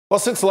Well,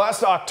 since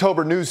last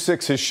October, News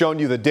 6 has shown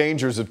you the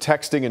dangers of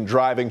texting and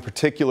driving,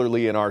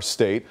 particularly in our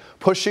state,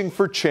 pushing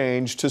for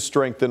change to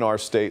strengthen our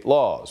state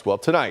laws. Well,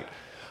 tonight,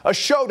 a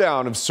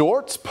showdown of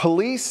sorts,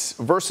 police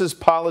versus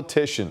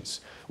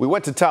politicians. We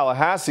went to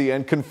Tallahassee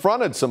and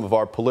confronted some of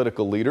our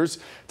political leaders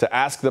to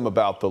ask them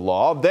about the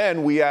law.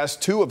 Then we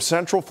asked two of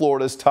Central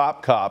Florida's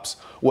top cops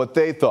what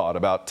they thought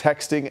about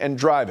texting and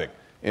driving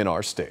in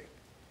our state.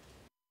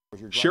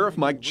 Sheriff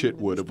Mike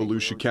Chitwood of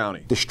Volusia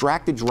County.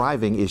 Distracted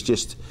driving is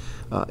just,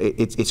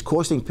 it's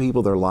costing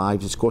people their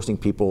lives, it's costing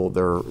people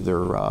their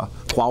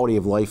quality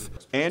of life.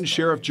 And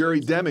Sheriff Jerry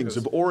Demings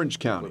of Orange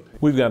County.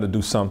 We've got to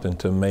do something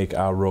to make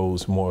our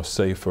roads more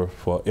safer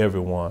for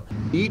everyone.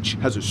 Each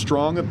has a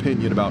strong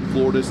opinion about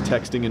Florida's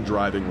texting and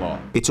driving law.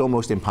 It's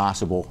almost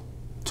impossible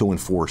to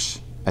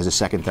enforce as a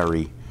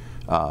secondary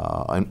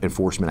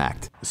enforcement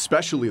act.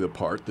 Especially the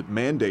part that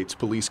mandates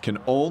police can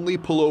only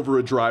pull over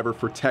a driver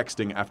for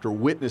texting after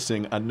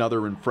witnessing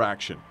another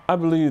infraction. I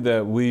believe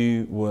that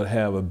we would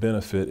have a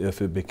benefit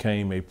if it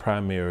became a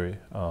primary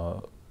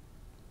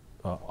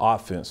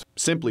offense.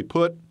 Simply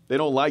put, they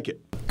don't like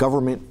it.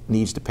 Government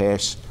needs to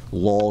pass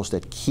laws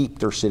that keep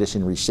their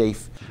citizenry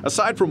safe.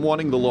 Aside from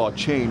wanting the law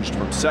changed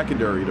from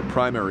secondary to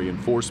primary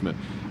enforcement,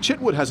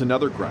 Chitwood has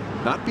another gripe,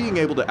 not being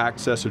able to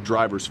access a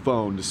driver's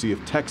phone to see if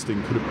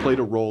texting could have played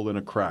a role in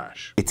a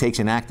crash. It takes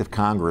an act of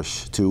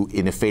Congress to,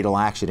 in a fatal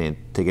accident,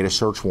 to get a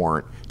search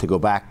warrant, to go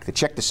back to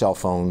check the cell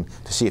phone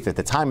to see if at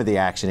the time of the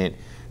accident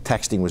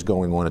texting was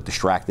going on, it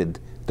distracted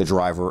the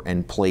driver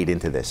and played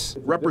into this.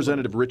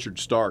 Representative Richard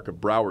Stark of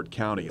Broward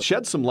County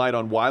shed some light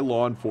on why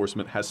law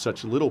enforcement has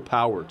such little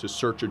power to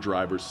search a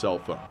driver's cell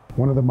phone.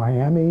 One of the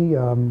Miami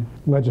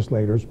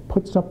legislators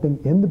put something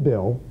in the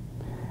bill,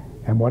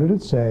 and what did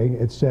it say?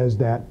 It says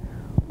that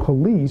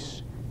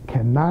police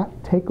cannot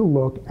take a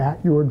look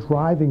at your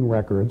driving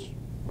records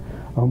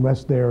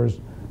unless there's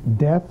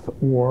death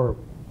or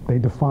they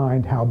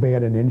defined how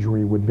bad an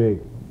injury would be.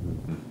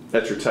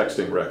 That's your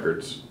texting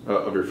records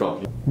of your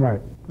phone.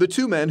 Right. The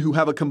two men, who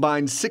have a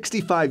combined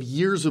 65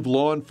 years of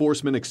law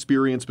enforcement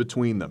experience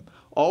between them,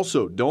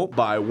 also don't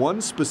buy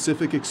one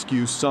specific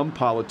excuse some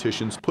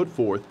politicians put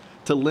forth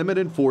to limit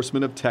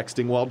enforcement of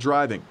texting while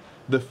driving: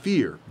 the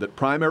fear that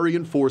primary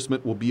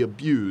enforcement will be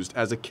abused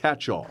as a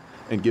catch-all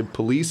and give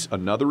police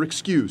another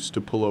excuse to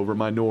pull over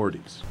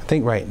minorities. I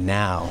think right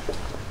now,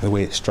 the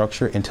way it's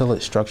structured, until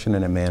it's structured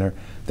in a manner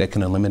that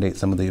can eliminate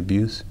some of the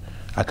abuse,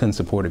 I couldn't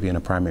support it being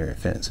a primary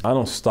offense. I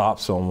don't stop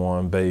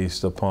someone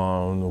based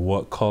upon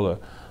what color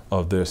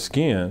of their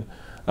skin,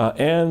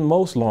 and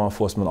most law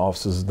enforcement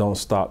officers don't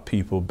stop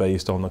people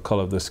based on the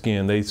color of their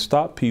skin. They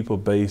stop people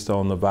based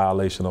on the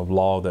violation of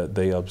law that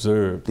they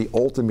observe. The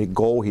ultimate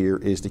goal here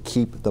is to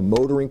keep the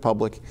motoring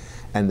public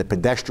and the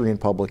pedestrian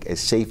public as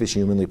safe as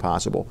humanly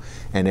possible.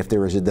 And if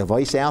there is a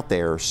device out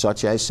there,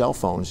 such as cell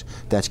phones,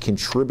 that's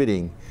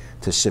contributing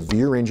to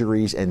severe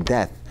injuries and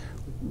death,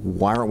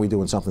 why aren't we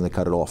doing something to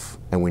cut it off?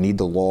 And we need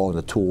the law and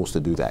the tools to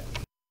do that.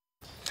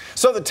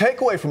 So the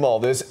takeaway from all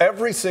this,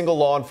 every single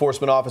law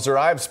enforcement officer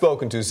I've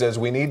spoken to says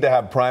we need to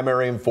have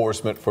primary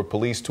enforcement for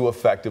police to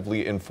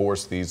effectively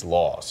enforce these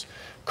laws.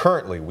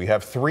 Currently, we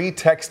have 3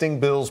 texting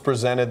bills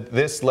presented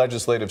this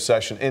legislative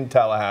session in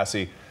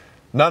Tallahassee.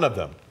 None of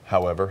them,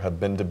 however,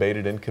 have been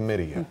debated in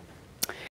committee yet.